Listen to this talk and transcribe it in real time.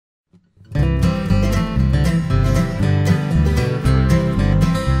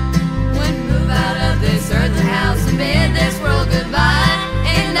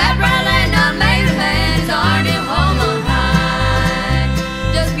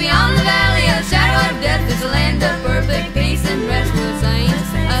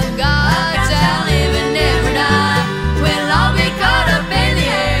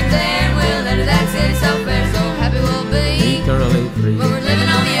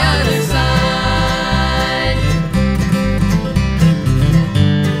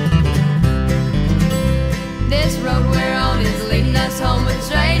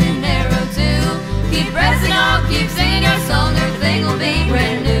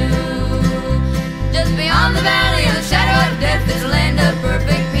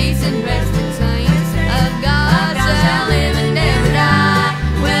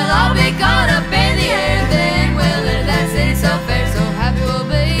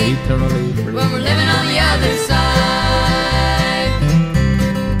eternally free. When we're living on the other side.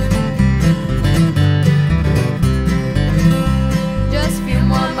 Just a few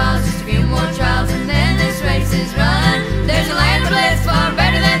more miles, just a few more trials, and then this race is run. There's a land of bliss far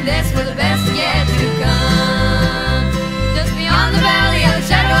better than this, where the best is yet to come. Just beyond the valley of the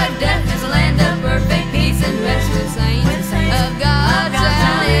shadow of death, there's a land of perfect peace and rest for the saints of God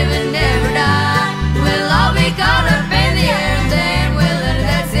shall live and never die. We'll all be caught up in the air, and then we'll enter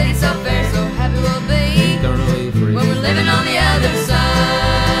that city so fair, so happy we'll be Eternally free. when we're living on the other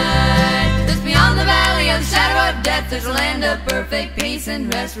side. Just beyond the valley of the shadow of death, there's a land of perfect peace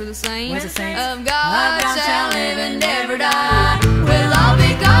and rest for the saints of God shall live and never die. We'll all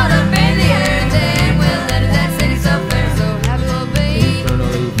be